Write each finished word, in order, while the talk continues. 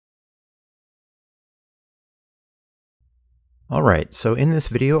Alright, so in this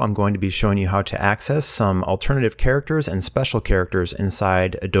video I'm going to be showing you how to access some alternative characters and special characters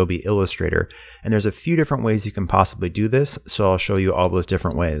inside Adobe Illustrator. And there's a few different ways you can possibly do this, so I'll show you all those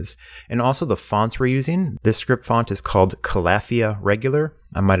different ways. And also the fonts we're using. This script font is called Calafia Regular.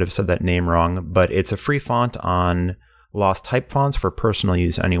 I might have said that name wrong, but it's a free font on Lost Type fonts for personal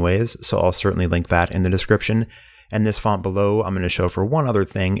use anyways, so I'll certainly link that in the description. And this font below I'm going to show for one other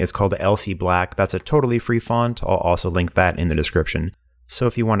thing. It's called LC Black. That's a totally free font. I'll also link that in the description. So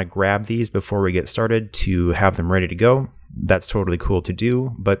if you want to grab these before we get started to have them ready to go, that's totally cool to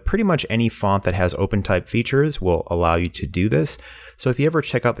do. But pretty much any font that has OpenType features will allow you to do this. So if you ever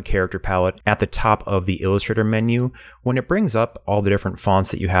check out the character palette at the top of the Illustrator menu, when it brings up all the different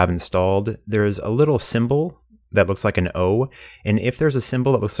fonts that you have installed, there's a little symbol that looks like an O, and if there's a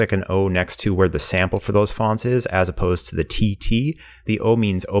symbol that looks like an O next to where the sample for those fonts is, as opposed to the TT, the O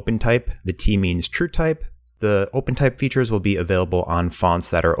means OpenType, the T means TrueType. The OpenType features will be available on fonts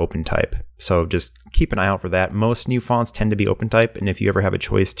that are OpenType, so just keep an eye out for that. Most new fonts tend to be OpenType, and if you ever have a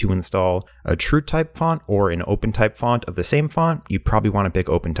choice to install a TrueType font or an OpenType font of the same font, you probably want to pick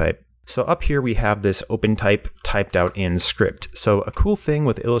OpenType. So up here we have this OpenType typed out in script. So a cool thing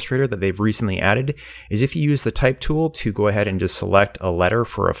with Illustrator that they've recently added is if you use the type tool to go ahead and just select a letter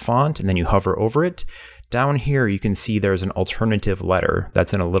for a font and then you hover over it, down here you can see there's an alternative letter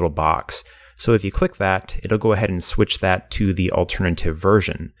that's in a little box. So if you click that, it'll go ahead and switch that to the alternative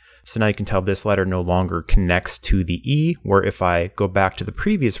version. So now you can tell this letter no longer connects to the E, where if I go back to the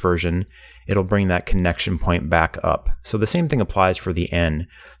previous version, it'll bring that connection point back up. So the same thing applies for the N.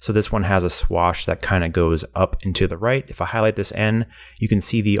 So this one has a swash that kind of goes up and to the right. If I highlight this N, you can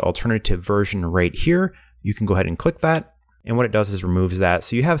see the alternative version right here. You can go ahead and click that. And what it does is removes that.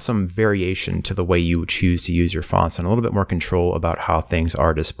 So you have some variation to the way you choose to use your fonts and a little bit more control about how things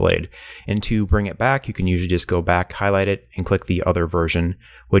are displayed. And to bring it back, you can usually just go back, highlight it, and click the other version,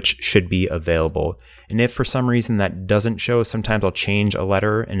 which should be available. And if for some reason that doesn't show, sometimes I'll change a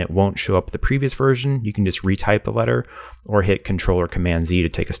letter and it won't show up the previous version. You can just retype the letter or hit Control or Command Z to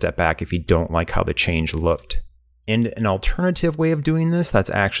take a step back if you don't like how the change looked. And an alternative way of doing this that's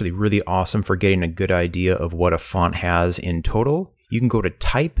actually really awesome for getting a good idea of what a font has in total, you can go to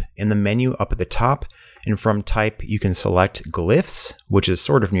Type in the menu up at the top, and from Type you can select Glyphs, which is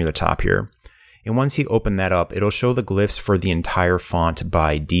sort of near the top here. And once you open that up, it'll show the glyphs for the entire font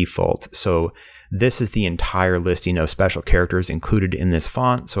by default. So this is the entire listing of special characters included in this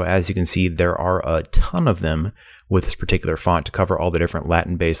font. So as you can see, there are a ton of them with this particular font to cover all the different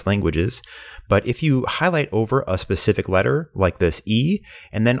Latin-based languages. But if you highlight over a specific letter, like this E,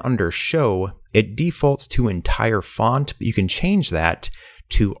 and then under Show, it defaults to entire font. But you can change that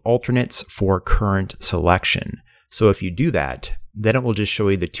to alternates for current selection. So if you do that, then it will just show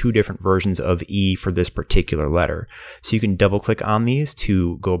you the two different versions of E for this particular letter. So you can double click on these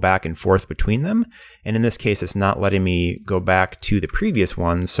to go back and forth between them. And in this case, it's not letting me go back to the previous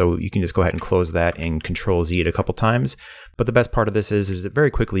one. So you can just go ahead and close that and Control Z it a couple times. But the best part of this is that very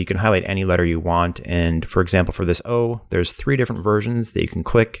quickly you can highlight any letter you want. And for example, for this O, there's 3 different versions that you can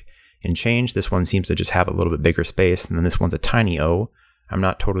click and change. This one seems to just have a little bit bigger space. And then this one's a tiny O. I'm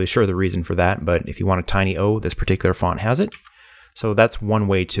not totally sure the reason for that, but if you want a tiny O, this particular font has it. So that's one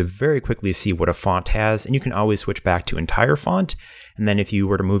way to very quickly see what a font has, and you can always switch back to entire font. And then if you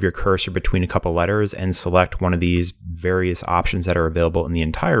were to move your cursor between a couple letters and select one of these various options that are available in the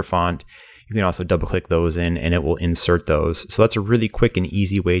entire font, you can also double click those in and it will insert those. So that's a really quick and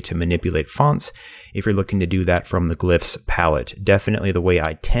easy way to manipulate fonts if you're looking to do that from the glyphs palette. Definitely the way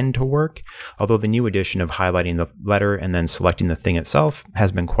I tend to work, although the new addition of highlighting the letter and then selecting the thing itself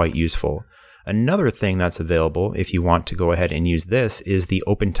has been quite useful. Another thing that's available if you want to go ahead and use this is the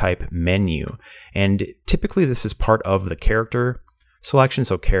OpenType menu. And typically this is part of the character selection.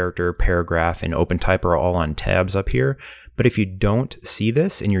 So character, paragraph, and OpenType are all on tabs up here. But if you don't see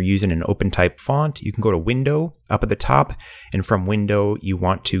this and you're using an OpenType font, you can go to Window up at the top. And from Window, you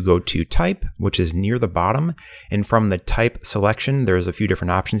want to go to Type, which is near the bottom. And from the type selection, there's a few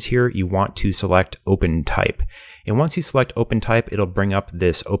different options here. You want to select OpenType. And once you select OpenType, it'll bring up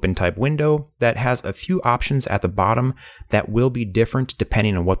this OpenType window that has a few options at the bottom that will be different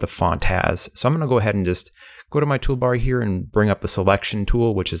depending on what the font has. So I'm going to go ahead and just go to my toolbar here and bring up the selection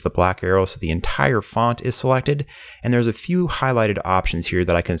tool, which is the black arrow, so the entire font is selected. And there's a few highlighted options here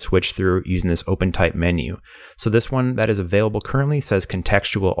that I can switch through using this OpenType menu. So this one that is available currently says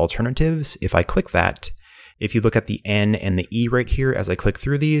Contextual Alternatives. If I click that, if you look at the N and the E right here, as I click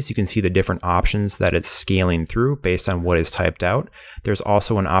through these, you can see the different options that it's scaling through based on what is typed out. There's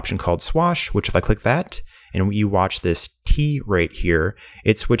also an option called Swash, which if I click that, and you watch this T right here,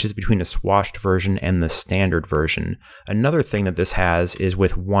 it switches between a swashed version and the standard version. Another thing that this has is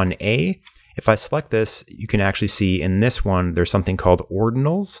with 1A, if I select this, you can actually see in this one, there's something called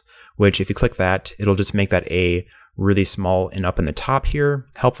Ordinals, which if you click that, it'll just make that A really small and up in the top here,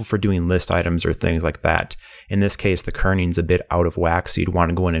 helpful for doing list items or things like that. In this case, the kerning's a bit out of whack, so you'd want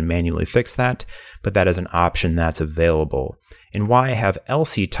to go in and manually fix that, but that is an option that's available. And why I have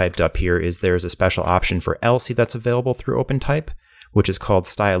LC typed up here is there's a special option for LC that's available through OpenType, which is called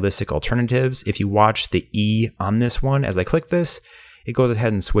Stylistic Alternatives. If you watch the E on this one, as I click this, it goes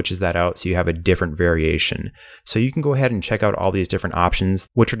ahead and switches that out so you have a different variation. So you can go ahead and check out all these different options,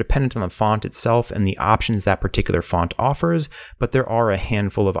 which are dependent on the font itself and the options that particular font offers, but there are a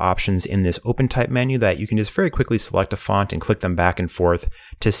handful of options in this OpenType menu that you can just very quickly select a font and click them back and forth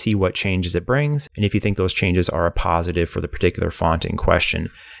to see what changes it brings, and if you think those changes are a positive for the particular font in question.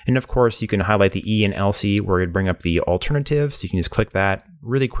 And of course, you can highlight the E and LC where it'd bring up the alternatives, so you can just click that.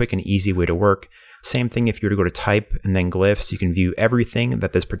 Really quick and easy way to work. Same thing if you were to go to type and then glyphs, you can view everything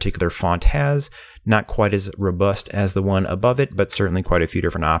that this particular font has. Not quite as robust as the one above it, but certainly quite a few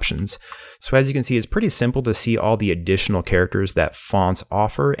different options. So as you can see, it's pretty simple to see all the additional characters that fonts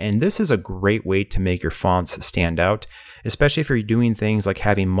offer, and this is a great way to make your fonts stand out, especially if you're doing things like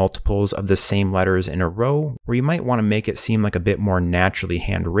having multiples of the same letters in a row, where you might want to make it seem like a bit more naturally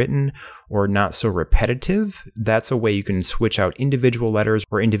handwritten or not so repetitive. That's a way you can switch out individual letters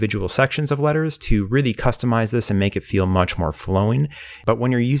or individual sections of letters to really customize this and make it feel much more flowing. But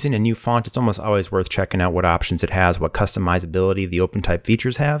when you're using a new font, it's almost always worth checking out what options it has, what customizability the OpenType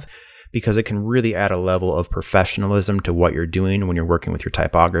features have, because it can really add a level of professionalism to what you're doing when you're working with your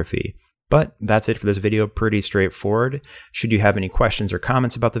typography. But that's it for this video, pretty straightforward. Should you have any questions or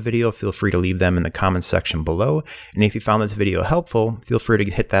comments about the video, feel free to leave them in the comments section below. And if you found this video helpful, feel free to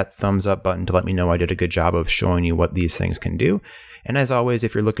hit that thumbs up button to let me know I did a good job of showing you what these things can do. And as always,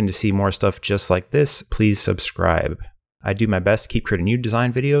 if you're looking to see more stuff just like this, please subscribe. I do my best to keep creating new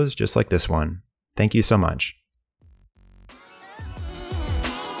design videos just like this one. Thank you so much.